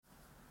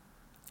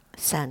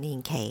常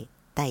年期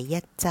第一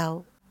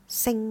周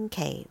星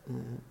期五，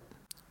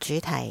主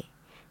題：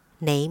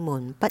你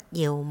們不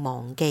要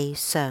忘記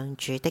上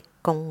主的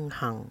工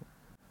行。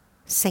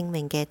聖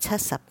詠嘅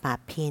78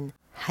篇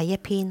係一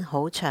篇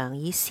好長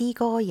以詩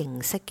歌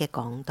形式嘅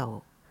講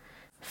道，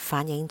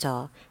反映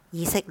咗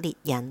以色列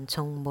人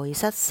從梅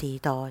瑟時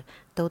代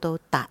到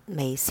達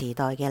味時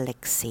代嘅歷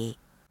史。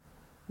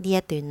呢一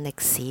段歷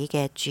史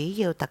嘅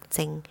主要特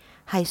徵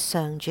係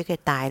上主嘅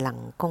大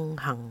能工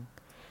行。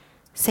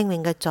聖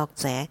詠嘅作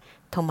者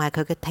同埋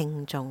佢嘅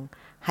聽眾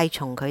係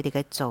從佢哋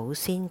嘅祖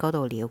先嗰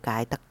度了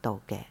解得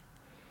到嘅。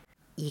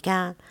而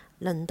家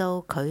輪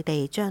到佢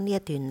哋將呢一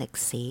段歷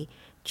史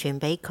傳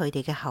俾佢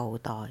哋嘅後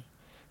代，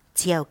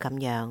只有咁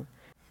樣，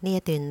呢一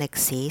段歷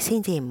史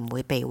先至唔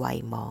會被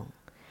遺忘。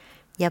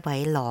一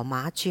位羅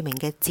馬著名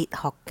嘅哲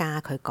學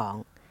家佢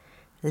講：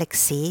歷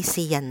史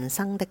是人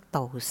生的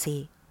導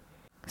師。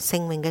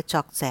聖詠嘅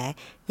作者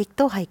亦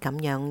都係咁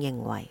樣認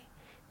為，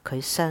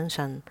佢相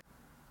信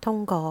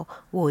通過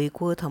回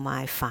顧同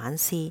埋反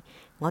思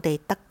我哋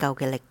得救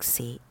嘅歷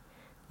史，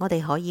我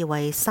哋可以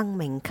為生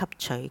命吸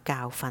取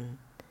教訓。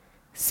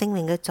聖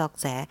詠嘅作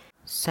者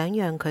想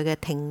讓佢嘅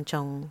聽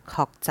眾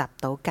學習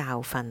到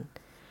教訓，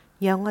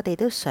讓我哋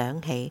都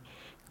想起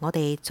我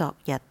哋昨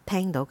日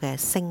聽到嘅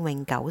聖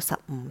詠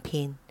95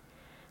篇。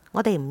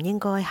我哋唔應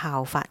該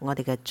效法我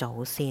哋嘅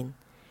祖先，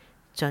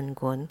儘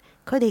管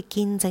佢哋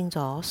見證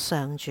咗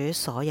上主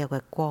所有嘅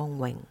光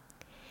榮，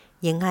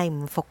仍係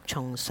唔服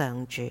從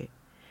上主。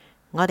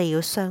我哋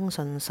要相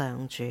信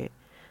上主，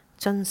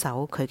遵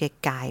守佢嘅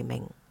誡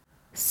命。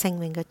聖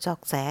詠嘅作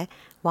者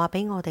話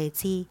俾我哋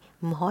知，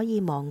唔可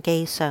以忘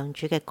記上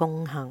主嘅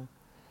工行。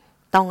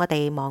當我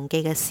哋忘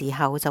記嘅時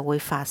候，就會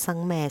發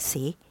生咩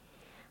事？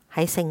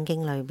喺聖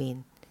經裏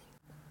面，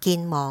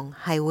健忘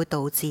係會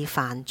導致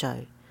犯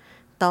罪。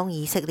當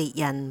以色列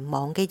人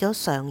忘記咗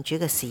上主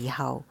嘅時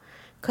候，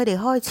佢哋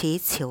開始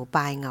朝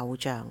拜偶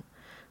像，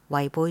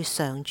違背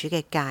上主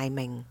嘅誡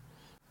命。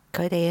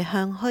佢哋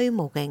向虛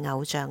無嘅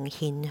偶像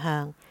獻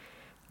香，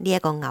呢一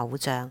個偶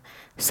像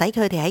使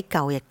佢哋喺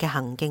舊日嘅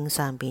行徑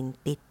上邊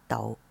跌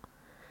倒。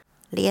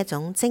呢一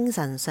種精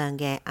神上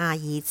嘅阿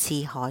爾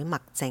茨海默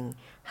症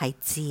係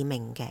致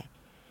命嘅。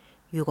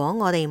如果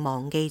我哋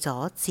忘記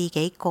咗自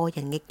己個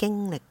人嘅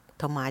經歷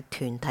同埋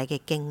團體嘅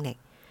經歷，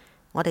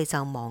我哋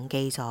就忘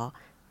記咗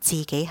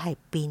自己係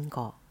邊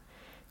個，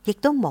亦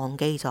都忘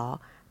記咗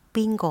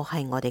邊個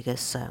係我哋嘅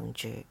上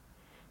主。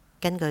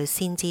根據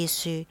先知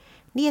書，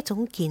呢一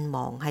種健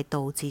忘係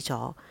導致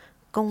咗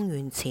公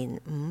元前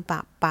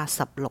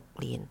586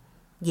年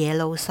耶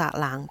路撒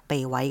冷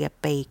被毀嘅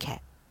悲劇。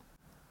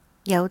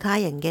猶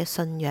太人嘅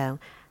信仰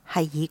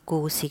係以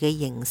故事嘅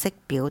形式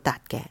表達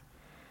嘅，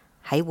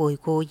喺回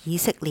顧以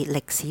色列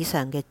歷史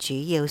上嘅主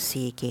要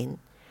事件，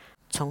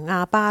從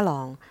亞巴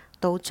郎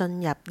到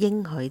進入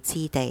應許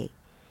之地，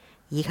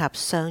以及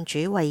上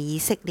主為以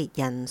色列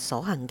人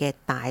所行嘅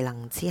大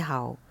能之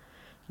後，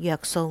約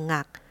書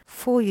亞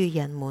呼籲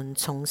人們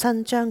重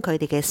新將佢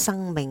哋嘅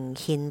生命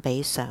獻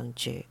俾上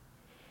主。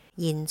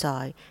現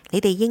在你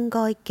哋應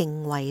該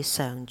敬畏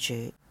上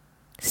主，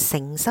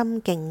誠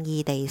心敬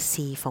意地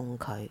侍奉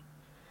佢。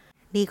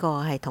呢個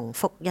係同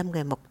福音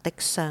嘅目的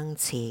相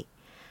似。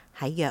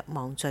喺若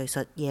望敘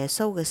述耶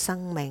穌嘅生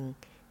命、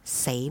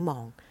死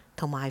亡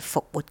同埋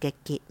復活嘅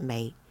結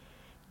尾，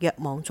若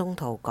望宗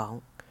徒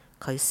講，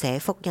佢寫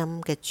福音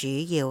嘅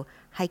主要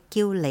係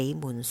叫你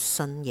們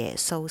信耶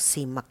穌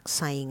是默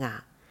西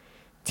亞，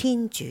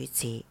天主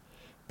子，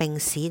並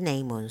使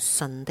你們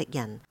信的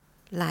人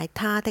賴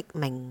他的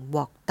名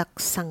獲得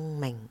生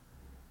命。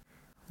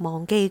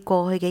忘記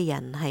過去嘅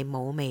人係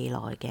冇未來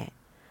嘅。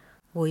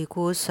回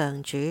顧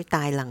上主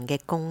大能嘅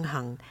工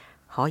行，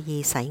可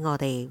以使我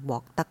哋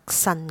獲得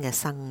新嘅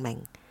生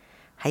命。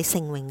喺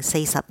聖詠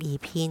42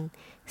篇，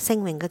聖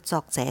詠嘅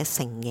作者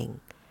承認：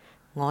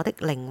我的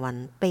靈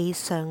魂悲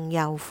傷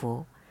憂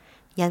苦，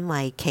因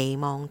為期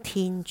望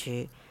天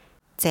主。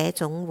這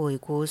種回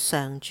顧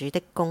上主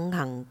的工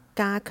行，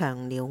加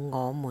強了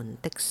我們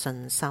的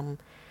信心，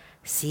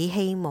使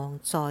希望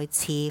再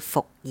次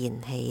復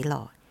燃起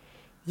來。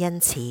因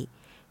此，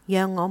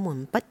讓我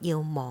們不要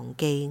忘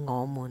記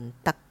我們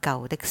得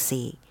救的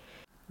事，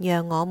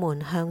讓我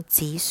們向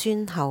子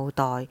孫後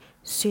代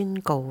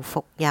宣告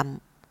福音。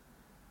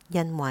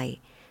因為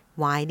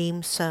懷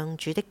念上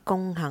主的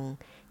工行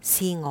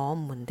是我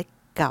們的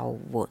救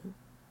援。